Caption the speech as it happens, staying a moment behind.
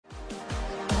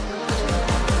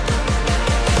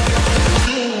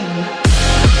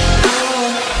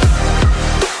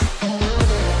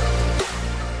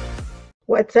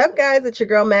What's up, guys? It's your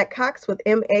girl Matt Cox with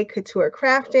Maccouture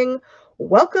Crafting.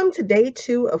 Welcome to day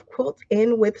 2 of Quilt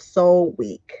In with Soul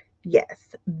Week.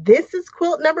 Yes, this is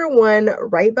quilt number 1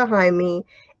 right behind me.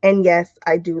 And yes,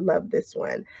 I do love this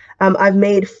one. I've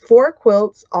made 4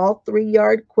 quilts, all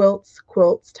 3-yard quilts,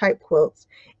 type quilts.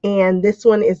 And this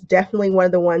one is definitely one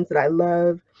of the ones that I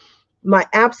love. My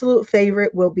absolute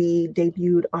favorite will be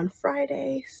debuted on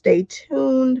Friday. Stay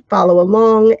tuned, follow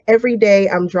along. Every day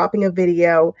I'm dropping a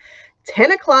video,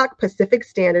 10 o'clock Pacific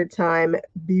Standard Time.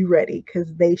 Be ready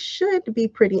because they should be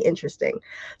pretty interesting.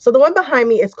 So the one behind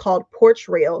me is called Porch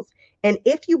Rails. And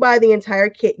if you buy the entire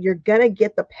kit, you're going to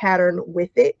get the pattern with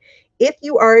it. If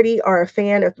you already are a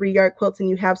fan of 3-yard quilts and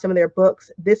you have some of their books,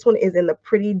 this one is in the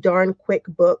Pretty Darn Quick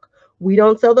book. We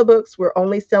don't sell the books. We're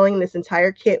only selling this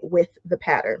entire kit with the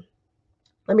pattern.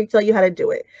 Let me tell you how to do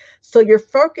it. So your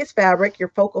focus fabric, your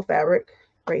focal fabric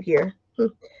right here,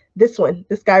 this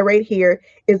guy right here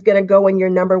is going to go in your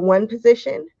number 1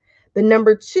 position. The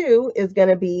number 2 is going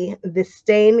to be the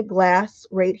stained glass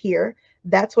right here.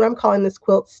 That's what I'm calling this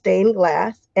quilt, stained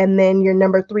glass. And then your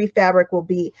number 3 fabric will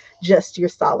be just your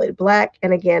solid black.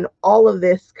 And again, all of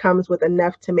this comes with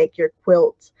enough to make your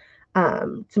quilt,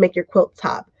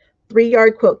 top.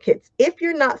 3-yard quilt kits. If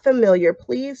you're not familiar,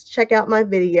 please check out my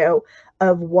video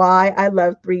of why I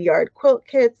love 3-yard quilt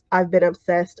kits. I've been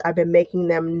obsessed. I've been making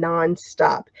them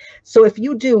nonstop. So if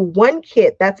you do 1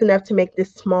 kit, that's enough to make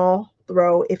this small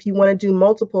throw. If you want to do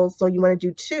multiples, so you want to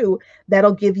do 2,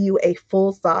 that'll give you a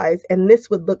full size. And this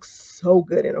would look so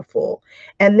good in a full.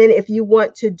 And then if you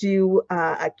want to do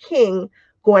a king,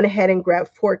 go on ahead and grab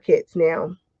 4 kits.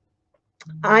 Now,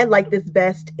 I like this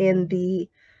best in the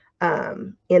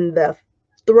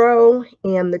throw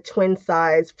and the twin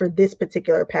size for this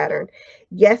particular pattern.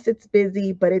 Yes, it's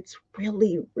busy, but it's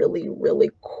really, really, really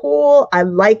cool. I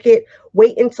like it.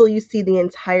 Wait until you see the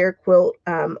entire quilt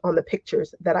on the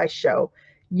pictures that I show.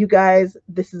 You guys,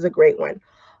 this is a great one.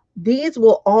 These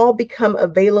will all become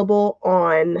available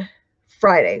on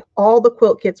Friday. All the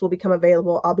quilt kits will become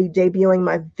available. I'll be debuting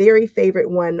my very favorite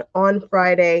one on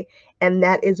Friday, and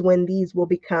that is when these will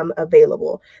become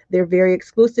available. They're very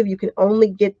exclusive. You can only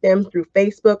get them through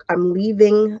Facebook. I'm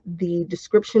leaving the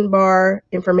description bar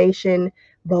information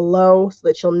below so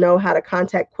that you'll know how to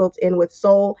contact Quilt In with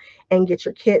Soul and get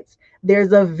your kits.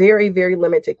 There's a very, very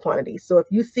limited quantity. So if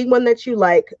you see one that you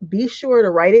like, be sure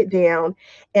to write it down.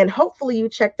 And hopefully you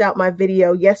checked out my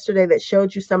video yesterday that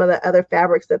showed you some of the other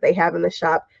fabrics that they have in the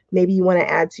shop. Maybe you want to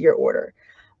add to your order.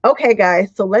 Okay, guys,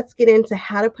 so let's get into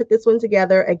how to put this one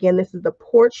together. Again, this is the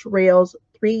Porch Rails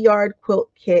 3-yard quilt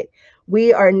kit.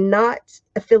 We are not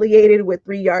affiliated with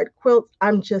 3-yard quilts.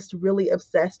 I'm just really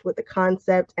obsessed with the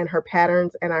concept and her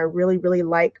patterns, and I really, really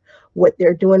like what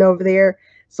they're doing over there.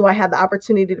 So I had the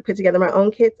opportunity to put together my own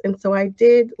kits, and so I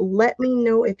did. Let me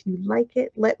know if you like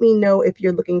it. Let me know if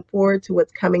you're looking forward to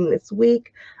what's coming this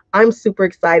week. I'm super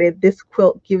excited. This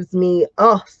quilt gives me,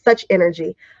 such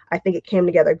energy. I think it came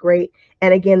together great.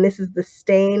 And again, this is the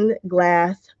stained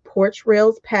glass Porch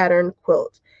Rails pattern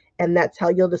quilt. And that's how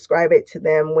you'll describe it to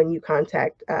them when you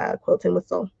contact Quilt In with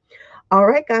Soul. All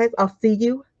right, guys, I'll see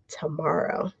you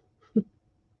tomorrow.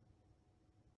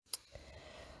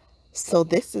 So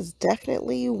this is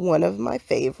definitely one of my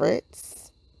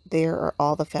favorites. There are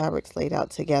all the fabrics laid out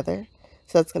together.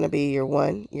 So that's going to be your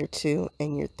 1, your 2,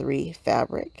 and your 3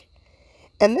 fabric.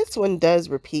 And this one does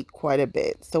repeat quite a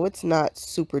bit. So it's not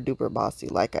super duper bossy,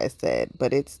 like I said,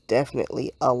 but it's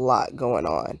definitely a lot going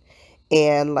on.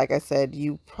 And like I said,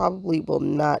 you probably will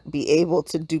not be able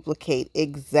to duplicate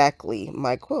exactly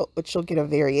my quilt, but you'll get a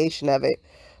variation of it,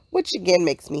 which again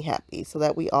makes me happy so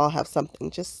that we all have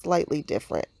something just slightly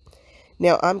different.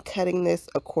 Now I'm cutting this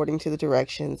according to the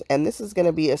directions, and this is going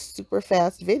to be a super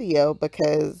fast video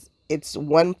because it's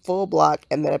 1 full block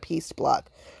and then a piece block,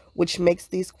 which makes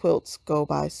these quilts go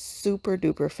by super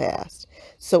duper fast.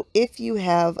 So if you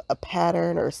have a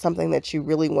pattern or something that you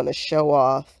really want to show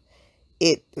off,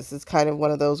 this is kind of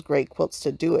one of those great quilts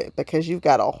to do it because you've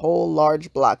got a whole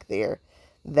large block there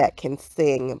that can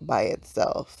sing by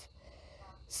itself.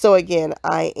 So again,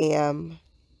 I am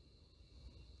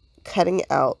cutting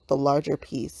out the larger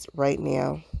piece right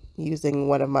now using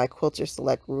one of my Quilter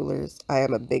Select rulers. I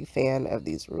am a big fan of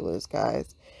these rulers,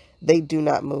 guys. They do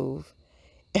not move.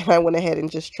 And I went ahead and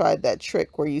just tried that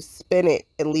trick where you spin it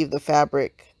and leave the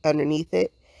fabric underneath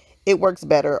it. It works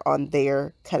better on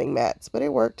their cutting mats, but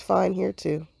it worked fine here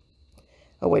too.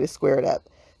 A way to square it up.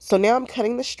 So now I'm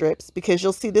cutting the strips because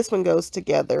you'll see this one goes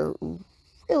together.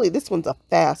 Really, this one's a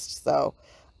fast sew.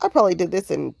 I probably did this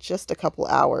in just a couple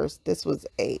hours. This was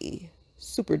a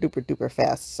super duper duper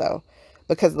fast sew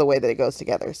because of the way that it goes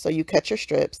together. So you cut your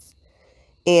strips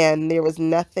And there was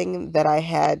nothing that I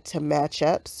had to match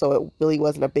up, so it really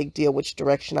wasn't a big deal which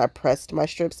direction I pressed my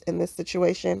strips in this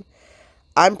situation.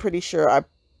 I'm pretty sure I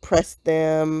pressed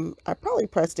them, I probably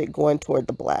pressed it going toward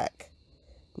the black,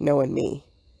 knowing me.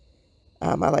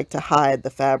 I like to hide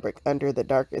the fabric under the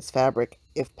darkest fabric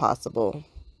if possible.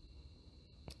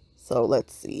 So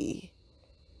let's see.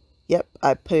 Yep,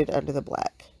 I put it under the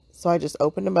black. So I just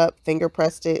opened them up, finger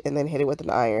pressed it, and then hit it with an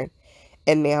iron.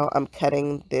 And now I'm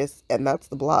cutting this, and that's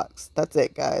the blocks. That's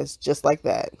it, guys. Just like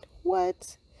that.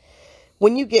 What?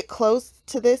 When you get close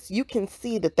to this, you can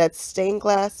see that that stained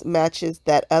glass matches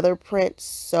that other print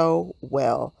so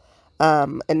well.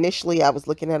 Initially, I was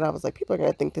looking at it, I was like, people are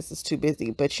going to think this is too busy.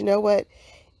 But you know what?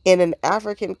 In an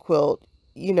African quilt,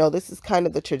 you know, this is kind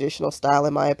of the traditional style,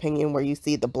 in my opinion, where you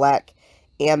see the black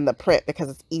and the print because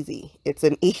it's easy. It's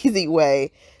an easy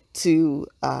way to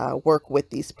work with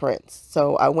these prints.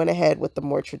 So I went ahead with the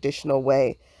more traditional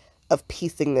way of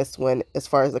piecing this one as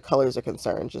far as the colors are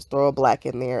concerned. Just throw a black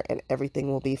in there and everything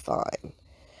will be fine.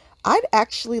 I'd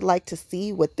actually like to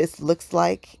see what this looks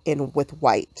like in with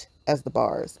white as the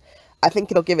bars. I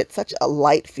think it'll give it such a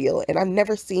light feel, and I've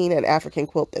never seen an African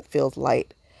quilt that feels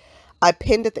light. I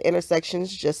pinned at the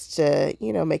intersections just to,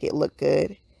 you know, make it look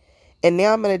good. And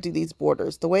now I'm going to do these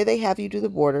borders. The way they have you do the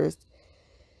borders,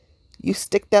 you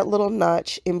stick that little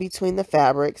notch in between the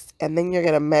fabrics, and then you're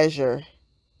going to measure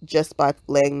just by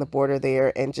laying the border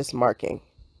there and just marking.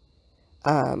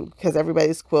 Because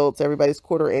everybody's quilts, everybody's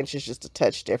 1/4 inch is just a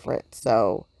touch different.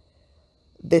 So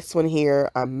this one here,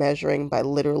 I'm measuring by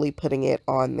literally putting it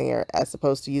on there as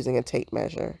opposed to using a tape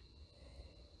measure.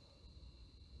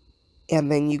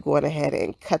 And then you go on ahead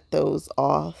and cut those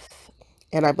off.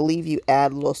 And I believe you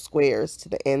add little squares to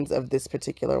the ends of this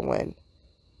particular one.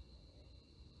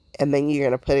 And then you're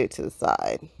going to put it to the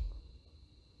side.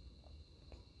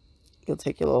 You'll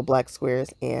take your little black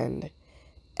squares and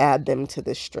add them to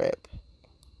this strip.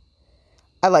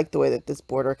 I like the way that this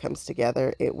border comes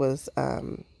together. It was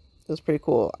pretty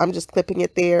cool. I'm just clipping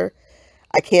it there.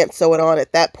 I can't sew it on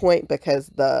at that point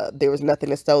because there was nothing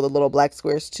to sew the little black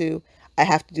squares to. I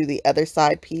have to do the other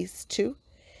side piece too.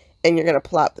 And you're going to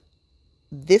plop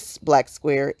this black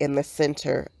square in the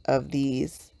center of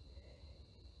these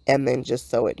and then just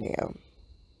sew it down.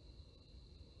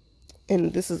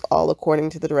 And this is all according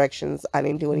to the directions. I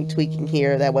didn't do any tweaking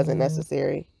here. That wasn't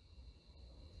necessary.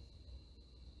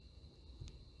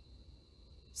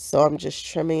 So I'm just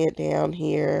trimming it down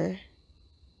here.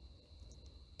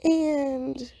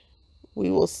 And we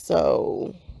will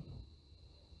sew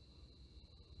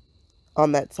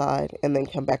on that side and then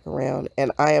come back around.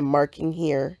 And I am marking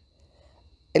here.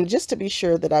 And just to be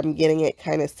sure that I'm getting it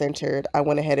kind of centered, I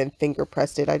went ahead and finger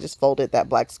pressed it. I just folded that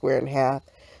black square in half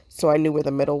so I knew where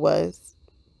the middle was.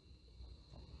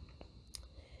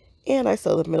 And I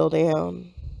sew the middle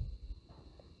down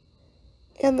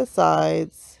and the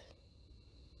sides.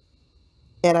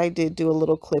 And I did do a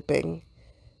little clipping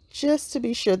just to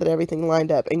be sure that everything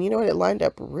lined up. And you know what? It lined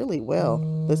up really well,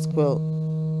 this quilt.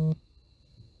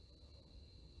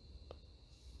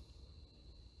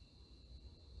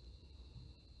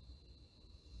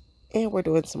 And we're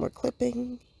doing some more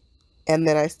clipping. And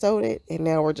then I sewed it. And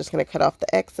now we're just going to cut off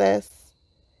the excess.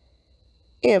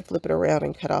 And flip it around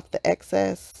and cut off the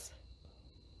excess.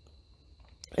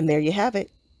 And there you have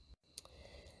it.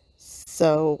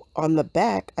 So on the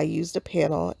back, I used a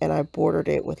panel and I bordered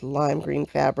it with lime green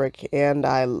fabric. And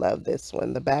I love this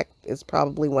one. The back is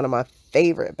probably one of my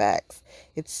favorite backs.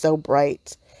 It's so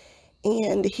bright.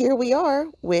 And here we are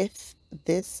with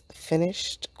this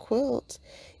finished quilt.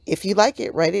 If you like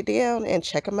it, write it down and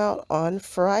check them out on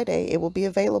Friday. It will be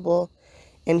available.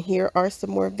 And here are some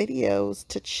more videos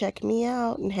to check me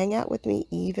out and hang out with me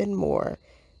even more.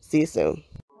 See you soon.